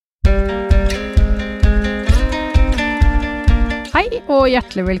og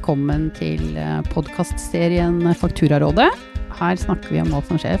hjertelig velkommen til podcastserien Fakturarådet. Her snakker vi om alt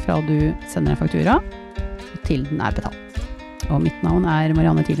som skjer fra du sender en faktura til den er betalt. Og mitt navn er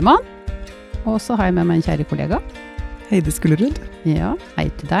Marianne Tielemann, og så har jeg med meg en kjære kollega. Heidi Skullerud. Ja, hei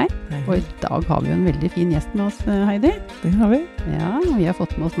til deg. Hei. Og i dag har vi jo en veldig fin gjest med oss, Heidi. Det har vi. Ja, og vi har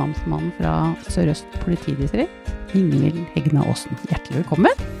fått med oss Namsmannen fra Sørøst politidistrikt, Ingvild Hegna Aasen. Hjertelig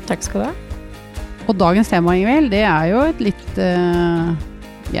velkommen. Takk skal du ha. Og dagens tema, Ingvild, det er jo et litt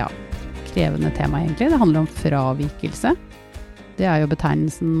krevende tema egentlig. Det handler om fravikelse. Det er jo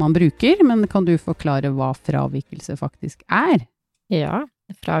betegnelsen man bruker, men kan du forklare hva fravikelse faktisk er? Ja,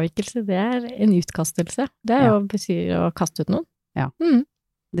 fravikelse det er en utkastelse. Det er jo betyr å kaste ut noen. Ja,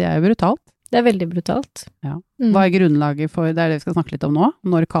 det er jo brutalt. Det er veldig brutalt. Ja. Hva er grunnlaget for, det er det vi skal snakke litt om nå,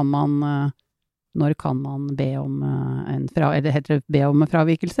 når kan man be om be om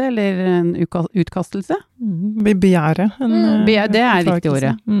fravikelse, eller en utkastelse? Begjære. Det er riktig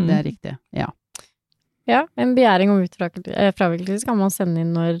ordet. Det er riktig, ja. Ja, en begjæring om fravikelse kan man sende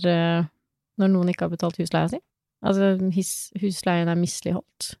inn når noen ikke har betalt husleia si. Altså, husleien er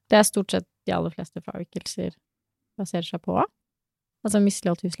misligholdt. Det er stort sett de aller fleste fravikelser baserer seg på. Altså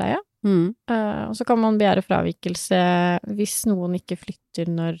misligholdt husleie. Og så kan man begjære fravikelse hvis noen ikke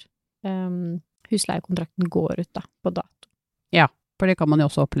flytter når husleiekontrakten går ut da, på dato. Ja, for det kan man jo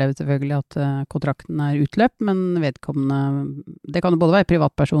også oppleve selvfølgelig at kontrakten er utløp, men vedkommende, det kan jo både være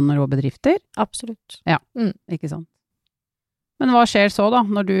privatpersoner og bedrifter. Absolutt. Ja, ikke sant. Men hva skjer så da,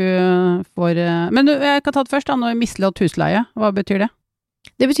 når du får... Men jeg kan ta det først da, når misligholdt husleie, hva betyr det?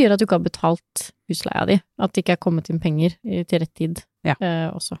 Det betyr at du ikke har betalt husleia di, at det ikke er kommet inn penger til rett tid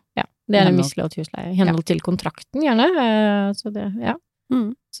også. Ja, det er en misligholdt husleie, henhold til kontrakten gjerne, så det,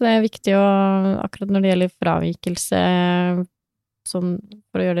 Så det er viktig å, akkurat når det gjelder fravikelse, sånn,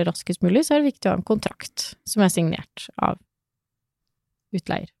 for å gjøre det raskest mulig, så er det viktig å ha en kontrakt som er signert av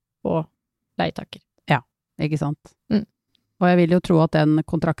utleier og leietaker. Ja, ikke sant. Og jeg vil jo tro at den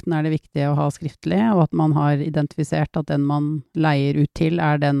kontrakten er det viktige å ha skriftlig, og at man har identifisert at den man leier ut til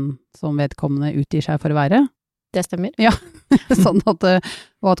er den som vedkommende utgir seg for å være. Det stemmer. Ja, sånn at,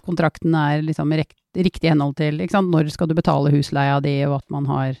 og at kontrakten er liksom riktig henhold til, ikke sant? Når skal du betale husleia di, og at man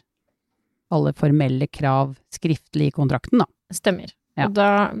har alle formelle krav skriftlig i kontrakten da. Stemmer. Ja. Og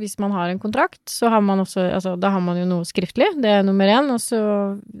da, hvis man har en kontrakt, så har man også, altså da har man jo noe skriftlig, det er nummer 1, og så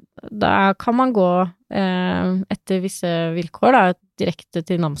da kan man gå etter visse vilkår da, direkte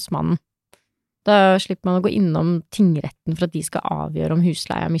til Namsmannen. Da slipper man å gå innom tingretten for at de skal avgjøre om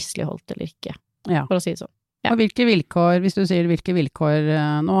husleia er misligholdt eller ikke, for å si det sånn. Ja. Og hvilke vilkår, hvis du sier hvilke vilkår,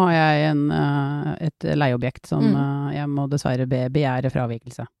 nå har jeg et leieobjekt som jeg må dessverre begjære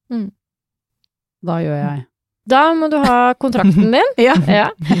fravikelse. Da gjør jeg... Da må du ha kontrakten din.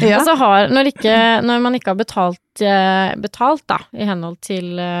 Og så når man ikke har betalt da, i henhold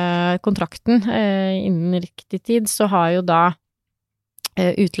til kontrakten innen riktig tid, så har jo da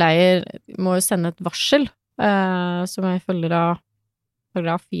utleier må jo sende et varsel, som jeg følger av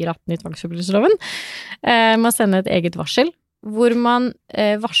paragraf 418 i tvangsoppgjørelsesloven, må sende et eget varsel, hvor man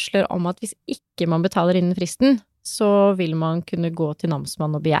varsler om at hvis ikke man betaler innen fristen, så vil man kunne gå til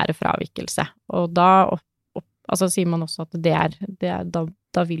Namsmannen og begjære fravikelse. Og da altså sier man også at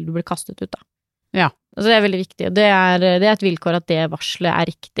da vil du bli kastet ut da. Ja. Altså det er veldig viktig, og det er et vilkår at det varselet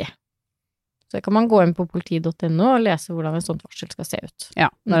er riktig. Så kan man gå inn på politi.no og lese hvordan et sånt varsel skal se ut. Ja,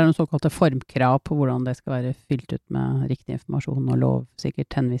 det er noen såkalte formkrav på hvordan det skal være fylt ut med riktig informasjon og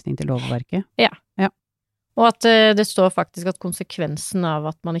sikkert henvisning til lovverket. Ja. Og at det står faktisk at konsekvensen av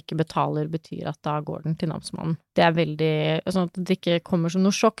at man ikke betaler betyr at da går den til Namsmannen. Det er veldig, sånn at det ikke kommer som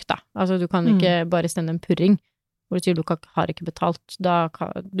noe sjokk da. Altså du kan ikke bare sende en purring, hvor du sier du har ikke betalt.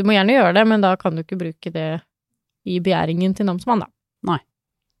 Du må gjerne gjøre det, men da kan du ikke bruke det i begjæringen til Namsmannen da. Nei.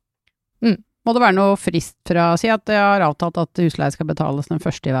 Må det være noe frist fra, si at jeg har avtalt at husleie skal betales den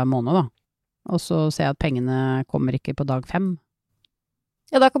første i hver måned da, og så ser jeg at pengene kommer ikke på dag 5?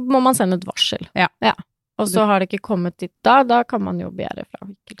 Ja, da må man sende et varsel. Ja. Og så har det ikke kommet dit da kan man jo begjære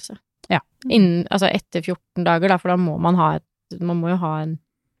fravikelse. Ja. Altså etter 14 dager da, for da må man må jo ha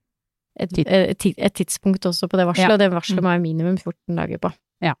et tidspunkt også på det varselet, og det varselet må være minimum 14 dager på.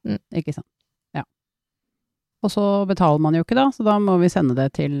 Ja, ikke sant. Ja. Og så betaler man jo ikke da, så da må vi sende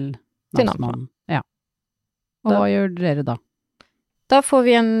det til Namsmannen. Ja. Og hva gjør dere da? Da får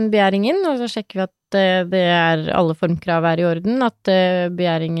vi en begjæring inn, og så sjekker vi at alle formkrav er i orden, at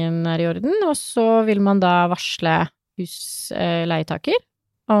begjæringen er i orden, og så vil man da varsle leietaker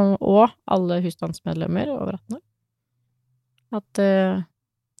og alle husstandsmedlemmer over 18 år at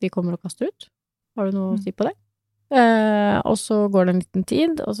de kommer og kaster ut. Har du noe å si på det? og så går det en liten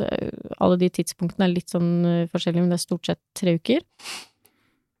tid, og så alle de tidspunktene er litt sånn forskjellige, men det er stort sett 3 uker.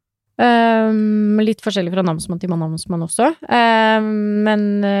 Litt forskjellig fra namsmann til namsmann også.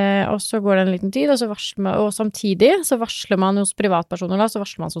 Og så går det en liten tid, og så varsler man, og samtidig så varsler man hos privatpersoner da, så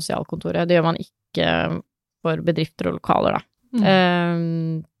varsler man sosialkontoret. Det gjør man ikke for bedrifter og lokaler da.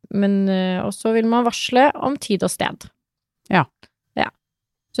 Og så vil man varsle om tid og sted. Ja.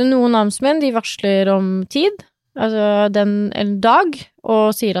 Så noen namsmenn, de varsler om tid, altså en dag,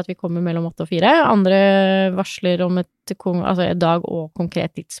 og sier at vi kommer mellom 8 og 4. Andre varsler om et dag og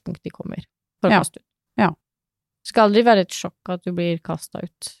konkret tidspunkt de kommer for å kaste ut. Ja. Det skal aldri være et sjokk at du blir kastet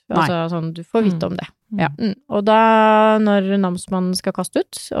ut. Altså sånn, du får vite om det. Ja. Og da, når namsmannen skal kaste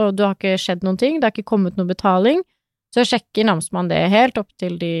ut, og det har ikke skjedd noen ting, det har ikke kommet noen betaling, så sjekker namsmannen det helt opp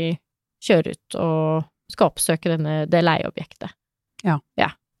til de kjører ut og skal oppsøke det leieobjektet. Ja.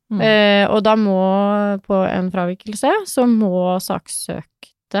 Og da må på en fravikelse, så må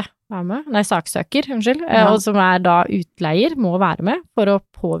saksøker, og som da utleier, må være med for å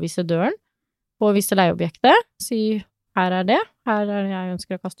påvise døren, påvise leieobjektet, si her er det jeg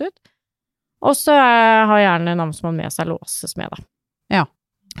ønsker å kaste ut, og så har gjerne namsmann med seg låsesmed da. Ja.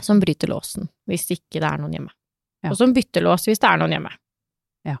 Som bryter låsen, hvis ikke det er noen hjemme. Ja. Og som bytter lås hvis det er noen hjemme.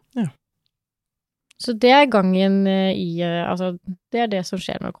 Ja. Så det er gangen det er det som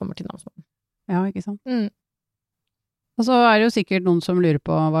skjer når det kommer til namsmannen. Ja, ikke sant? Og så er det jo sikkert noen som lurer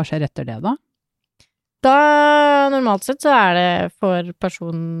på hva skjer etter det da? Da, normalt sett, så er det for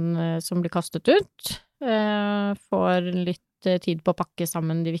personen som blir kastet ut, får litt tid på å pakke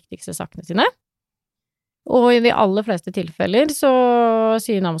sammen de viktigste sakene sine. Og i de aller fleste tilfeller så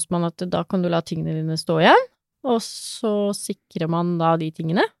sier namsmannen at da kan du la tingene dine stå igjen. Og så sikrer man da de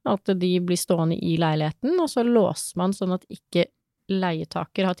tingene, at de blir stående i leiligheten, og så låser man sånn at ikke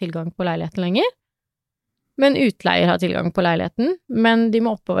leietaker har tilgang på leiligheten lenger, men utleier har tilgang på leiligheten, men de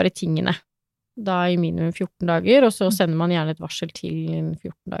må oppbevare tingene, da i minimum 14 dager, og så sender man gjerne et varsel til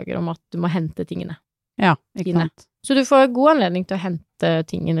 14 dager om at du må hente tingene. Ja, ikke sant. Så du får god anledning til å hente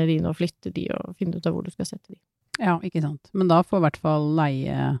tingene dine og flytte de og finne ut av hvor du skal sette de. Ja, ikke sant. Men da får i hvert fall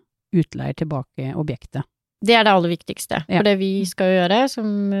utleier tilbake objektet. Det er det aller viktigste. For det vi skal gjøre, som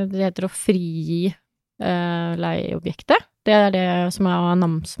det heter å frigi leieobjektet, det er det som er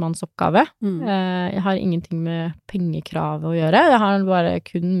namsmanns oppgave. Jeg har ingenting med pengekrav å gjøre. Det har bare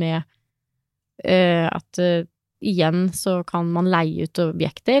kun med at igjen så kan man leie ut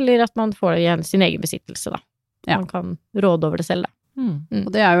objektet, eller at man får igjen sin egen besittelse da. Man kan råde over det selv da. Og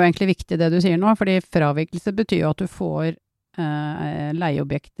det er jo egentlig viktig det du sier nå, fordi fravikelse betyr jo at du får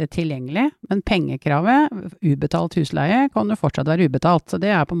leieobjektet tilgjengelig, men pengekravet, ubetalt husleie, kan jo fortsatt være ubetalt, så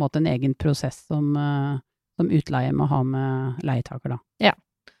det er på en måte en egen prosess som utleie må ha med leietaker da. Ja,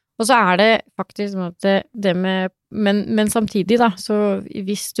 og så er det faktisk sånn at det med, men samtidig da, så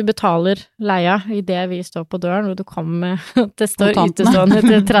hvis du betaler leia i det vi står på døren, og du kommer med, det står utestående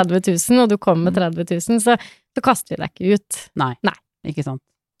til 30 000, og du kommer med 30 000, så kaster vi deg ikke ut. Nei, ikke sant.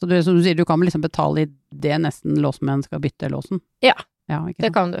 Så du, som du sier, du kan liksom betale i det nesten låsmenn skal bytte låsen? Ja,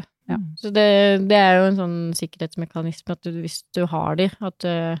 det kan du. Ja. Så det er jo en sånn sikkerhetsmekanisme at hvis du har de, at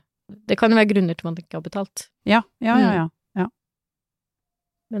det kan jo være grunner til man ikke har betalt. Ja.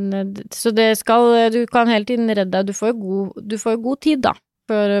 Men så det skal, du kan hele tiden redde deg, du får jo god tid da,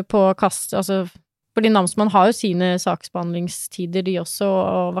 på å kaste, altså, fordi namsmann har jo sine saksbehandlingstider de også,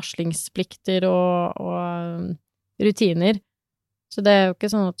 og varslingsplikter og rutiner. Så det er jo ikke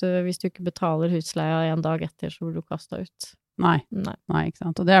sånn at hvis du ikke betaler husleia en dag etter, så blir du kastet ut. Nei, ikke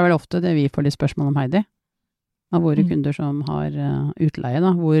sant. Og det er vel ofte det vi får litt spørsmål om, Heidi, av våre kunder som har utleie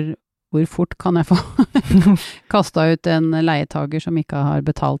da. Hvor fort kan jeg få kastet ut en leietager som ikke har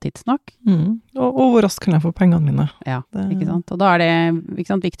betalt tidsnok? Og hvor raskt kan jeg få pengene mine? Ja, ikke sant. Og da er det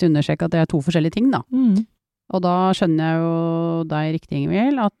viktig å undersøke at det er 2 forskjellige ting da. Og da skjønner jeg jo deg riktig,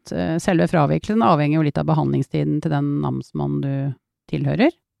 Ingvild, at selve fravikelsen avhenger jo litt av behandlingstiden til den namsmannen du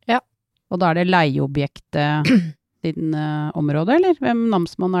tilhører. Ja. Og da er det leieobjektet din område, eller? Hvem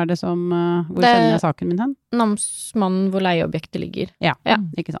namsmann er det som, hvor sender jeg saken min hen? Namsmannen hvor leieobjektet ligger. Ja,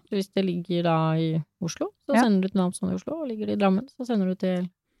 ikke sant. Hvis det ligger da i Oslo, så sender du til namsmannen i Oslo, og ligger det i Drammen, så sender du til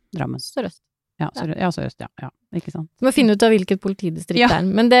Drammen. Sørøst. Ja, Sørøst, ja, ikke sant. Du må finne ut av hvilket politidistrikt det er,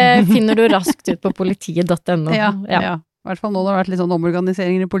 men det finner du raskt ut på politiet.no. Ja. I hvert fall nå det har vært litt sånn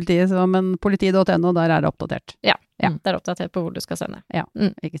omorganiseringer i politiet, men politiet.no, der er det oppdatert. Ja, det er oppdatert på hvor du skal sende. Ja,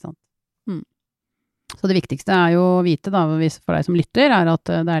 ikke sant. Så det viktigste er jo å vite da, for deg som lytter, er at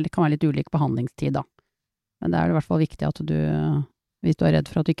det kan være litt ulik behandlingstid da. Men det er i hvert fall viktig at du, hvis du er redd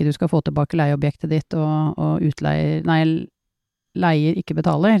for at ikke du skal få tilbake leieobjektet ditt, og leier ikke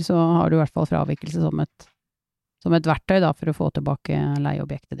betaler, så har du i hvert fall fravikelse som et som et verktøy da, for å få tilbake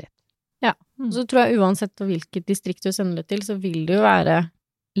leieobjektet ditt. Ja, og så tror jeg uansett hvilket distrikt du sender det til, så vil det jo være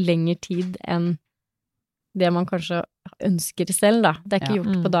lengre tid enn det man kanskje ønsker selv, da. Det ikke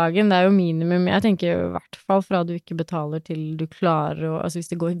gjort på dagen, det jo minimum. Jeg tenker jo i hvert fall fra du ikke betaler til du klarer å, altså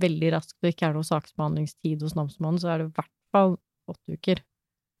hvis det går veldig raskt og ikke noe saksbehandlingstid hos Namsmannen, så det i hvert fall 8 uker.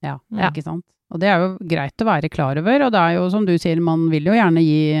 Ja, ikke sant? Og det jo greit å være klar over, og det jo som du sier, man vil jo gjerne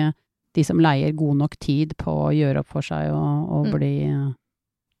gi de som leier god nok tid på å gjøre opp for seg og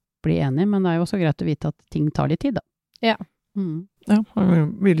bli enig, men det jo også greit å vite at ting tar litt tid, da. Ja. Ja,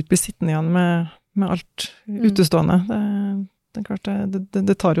 man vil ikke bli sittende igjen med alt utestående. Det klart,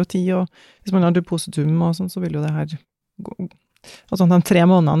 det tar jo tid, og hvis man har depositum og sånn, så vil jo det her gå, altså de 3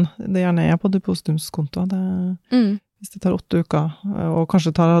 månedene, det gjerne på depositumskonto, hvis det tar 8 uker, og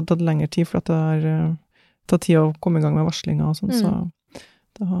kanskje tar lengre tid, for at det tar tid å komme i gang med varslinger og sånn, så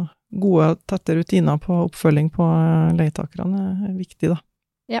det har gode, tette rutiner på oppfølging på leietakerne viktig, da.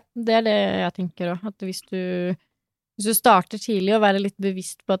 Ja, det det jeg tenker også, at hvis du starter tidlig og være litt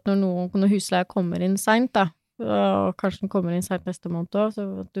bevisst på at når husleie kommer inn sent da, og kanskje den kommer inn sent neste måned også,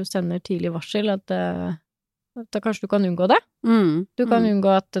 så at du sender tidlig varsel, at da kanskje du kan unngå det. Du kan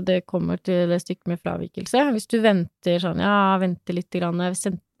unngå at det kommer til et stykke med fravikelse. Hvis du venter sånn, venter litt grann,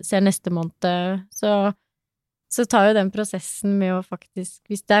 ser neste måned, så tar jo den prosessen med å faktisk,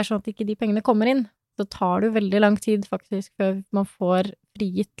 hvis det sånn at ikke de pengene kommer inn, så tar det jo veldig lang tid faktisk før man får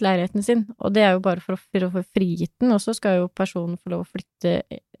frigitt leiligheten sin, og det jo bare for å få frigitt den, og så skal jo personen få lov å flytte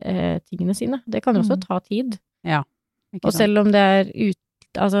tingene sine. Det kan jo også ta tid. Ja. Og selv om det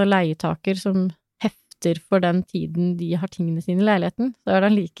altså leietaker som hefter for den tiden de har tingene sine i leiligheten, så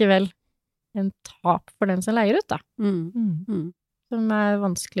det likevel en tap for den som leier ut, da. Som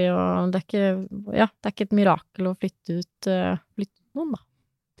vanskelig, og det ikke et mirakel å flytte ut noen, da.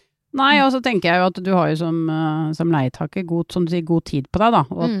 Nei, og så tenker jeg jo at du har jo som leietaker som du sier, god tid på deg da,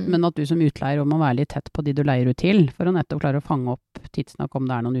 men at du som utleier må være litt tett på de du leier ut til, for å nettopp klare å fange opp tidsnok om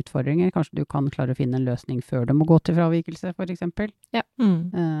det noen utfordringer. Kanskje du kan klare å finne en løsning før det må gå til fravikelse, for eksempel. Ja.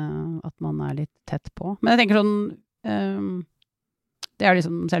 At man litt tett på. Men jeg tenker sånn, det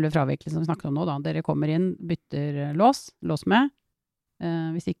liksom selve fravikelsen som vi snakker om nå da. Dere kommer inn, bytter lås med.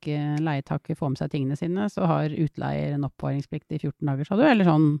 Hvis ikke leietaker får med seg tingene sine, så har utleier en oppvaringsplikt i 14 dager, sa du? Eller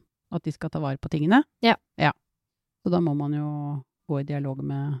sånn at de skal ta vare på tingene? Ja. Så da må man jo gå i dialog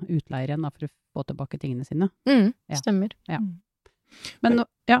med utleieren da, for å få tilbake tingene sine. Stemmer. Ja. Men,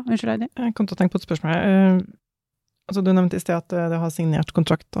 unnskyld deg. Jeg kom til å tenke på et spørsmål. Altså, du nevnte i sted at det har signert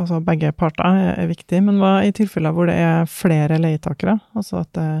kontrakt, altså begge parter viktig, men hva i tilfeller hvor det flere leietakere? Altså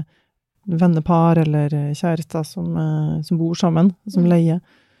at vennepar eller kjærester som bor sammen, som leier,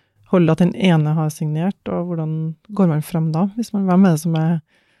 holder at den ene har signert, og hvordan går man frem da? Hvis man, hvem det som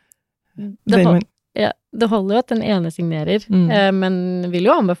det holder jo at den ene signerer, men vil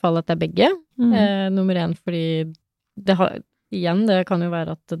jo anbefale at det begge. Nummer 1, fordi det kan jo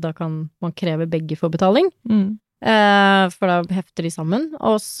være at da kan man kreve begge for betaling, for da hefter de sammen,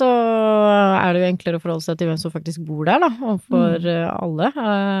 og så det jo enklere å forholde seg til hvem som faktisk bor der da, og for alle.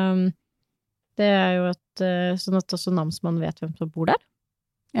 Det jo sånn at også Namsmannen vet hvem som bor der.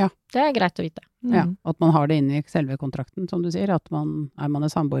 Ja. Det greit å vite. Ja, at man har det inne i selve kontrakten, som du sier, at man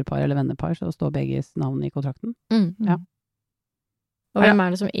et samboerpar eller vennepar, så står begges navn i kontrakten. Ja. Og hvem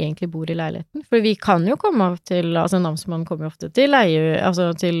det som egentlig bor i leiligheten? For vi kan jo komme til, altså Namsmannen kommer jo ofte til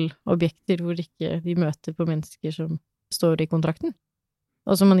til objekter hvor ikke de møter på mennesker som står i kontrakten,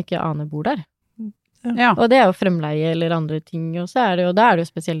 og som man ikke aner bor der. Ja. Og det jo fremleie eller andre ting, og så det jo, da det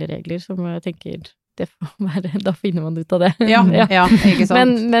jo spesielle regler som jeg tenker, det får være, da finner man ut av det. Ja, ikke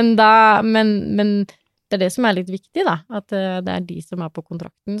sant. Men det det som litt viktig da, at det de som på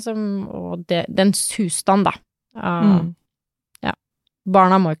kontrakten og dens husstand da.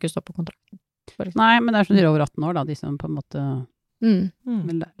 Barna må ikke stå på kontrakten. Nei, men det som de over 18 år da, de som på en måte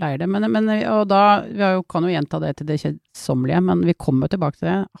leier det. Og da, kan jo gjenta det til det kjedsommelige, men vi kommer tilbake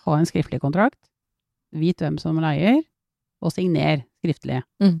til det. Ha en skriftlig kontrakt, vit hvem som leier, og signer skriftlig.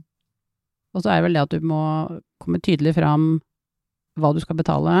 Og så det vel det at du må komme tydelig fram hva du skal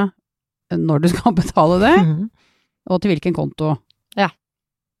betale, når du skal betale det, og til hvilken konto. Ja.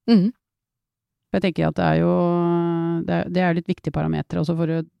 For jeg tenker at det jo det litt viktige parametre også for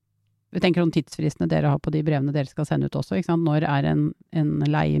vi tenker om tidsfristene dere har på de brevene dere skal sende ut også, ikke sant? Når en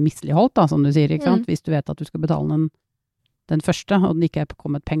leie misligholdt da, som du sier, ikke sant? Hvis du vet at du skal betale den første, og den ikke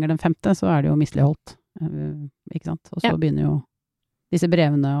kommet penger den 5., så det jo misligholdt, ikke sant? Og så begynner jo disse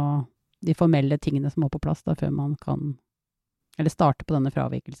brevene og de formelle tingene som må på plass da, før man kan, eller starte på denne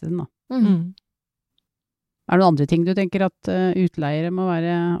fravikelsen da. Det noen andre ting du tenker at utleiere må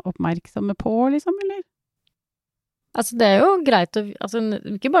være oppmerksomme på, liksom, eller? Altså, det jo greit å, altså,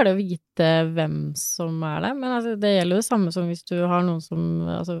 ikke bare det å vite hvem som det, men altså, det gjelder jo det samme som hvis du har noen som,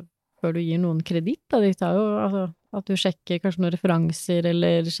 altså, før du gir noen kreditt, da, det jo, altså, at du sjekker kanskje noen referanser,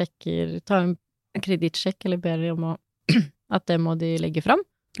 eller tar en kredittsjekk, eller ber om at det må de legge fram.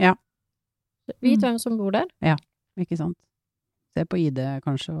 Ja. Vit hvem som bor der. Ja, ikke sant. Se på ID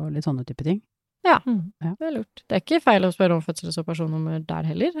kanskje, og litt sånne type ting. Ja, det lurt. Det ikke feil å spørre om fødsels- og personnummer der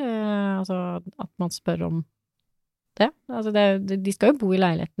heller, altså at man spør om det. Altså de skal jo bo i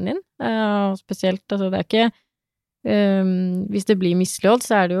leiligheten din, og spesielt, altså det ikke, hvis det blir misligholdt,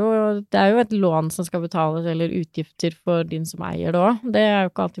 så det jo et lån som skal betales, eller utgifter for din som eier det også. Det jo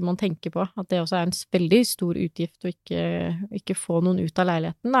ikke alltid man tenker på, at det også en veldig stor utgift å ikke få noen ut av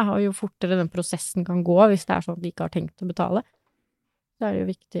leiligheten, da, og jo fortere den prosessen kan gå, hvis det sånn at de ikke har tenkt å betale, så det jo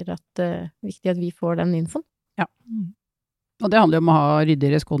viktig at vi får den infoen. Ja. Og det handler jo om å ha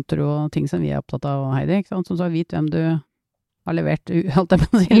ryddigere skonter og ting som vi opptatt av, Heidi, ikke sant? Som så vit hvem du har levert,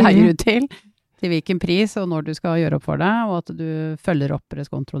 leier ut til hvilken pris, og når du skal gjøre opp for deg, og at du følger opp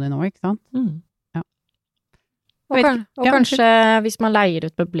reskontroen din nå, ikke sant? Ja. Og kanskje hvis man leier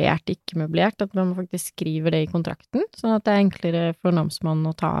ut møblert, ikke møblert, at man faktisk skriver det i kontrakten, sånn at det enklere for namsmannen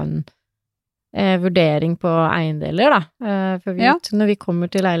å ta en vurdering på eiendeler, da. For når vi kommer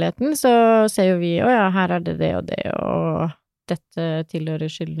til leiligheten, så ser jo vi, her det og det, og dette tilhører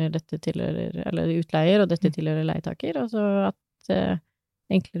skyldner, dette tilhører, eller utleier, og dette tilhører leietaker, og så at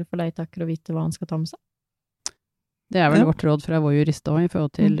enklere for leietaker å vite hva han skal ta med seg. Det vel vårt råd fra vår jurist også, i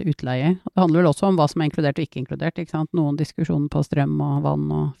forhold til utleie. Det handler vel også om hva som inkludert og ikke inkludert, ikke sant? Noen diskusjoner på strøm og vann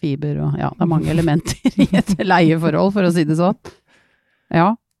og fiber, og det mange elementer i et leieforhold, for å si det sånn.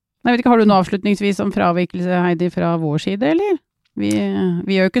 Ja. Jeg vet ikke, har du noe avslutningsvis om fravikelse, Heidi, fra vår side, eller? Vi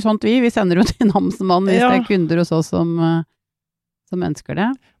gjør jo ikke sånt, vi sender jo til Namsmannen hvis det kunder hos oss som ønsker det.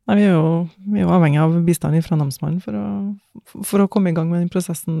 Nei, vi er jo avhengig av bistand fra Namsmannen for å komme i gang med den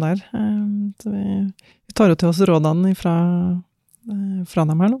prosessen der. Så vi tar jo til oss rådene fra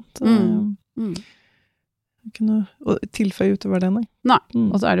dem her nå. Så ikke noe å tilføye utover det, nei. Nei,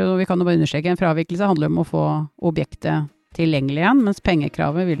 og så det jo, vi kan jo bare understreke, en fravikelse handler om å få objektet tilgjengelig igjen, mens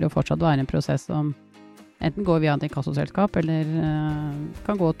pengekravet vil jo fortsatt være en prosess som enten går via et inkassoselskap, eller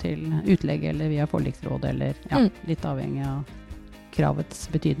kan gå til utlegg, eller via forliksrådet, eller litt avhengig av kravets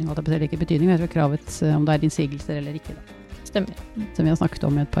betydning, eller ikke betydning, men kravets, om det innsigelser eller ikke. Da. Stemmer. Som vi har snakket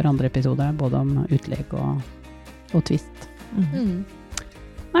om i et par andre episoder, både om utlegg og tvist.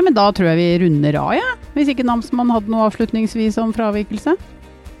 Nei, men da tror jeg vi runder av, hvis ikke Namsmannen hadde noe avslutningsvis om fravikelse.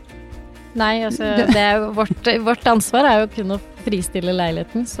 Nei, altså, det jo vårt ansvar jo kun å fristille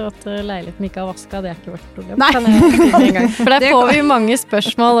leiligheten, så at leiligheten ikke har vasket, det ikke vårt problem. Nei. For der får vi mange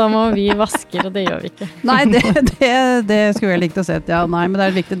spørsmål om vi vasker, og det gjør vi ikke. Nei, det skulle jeg likt å se. Ja, nei, men det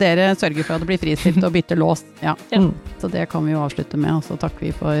viktig. Dere sørger for at det blir fristilt og bytter lås. Ja. Så det kan vi jo avslutte med, og så takker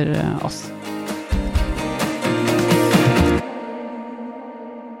vi for oss.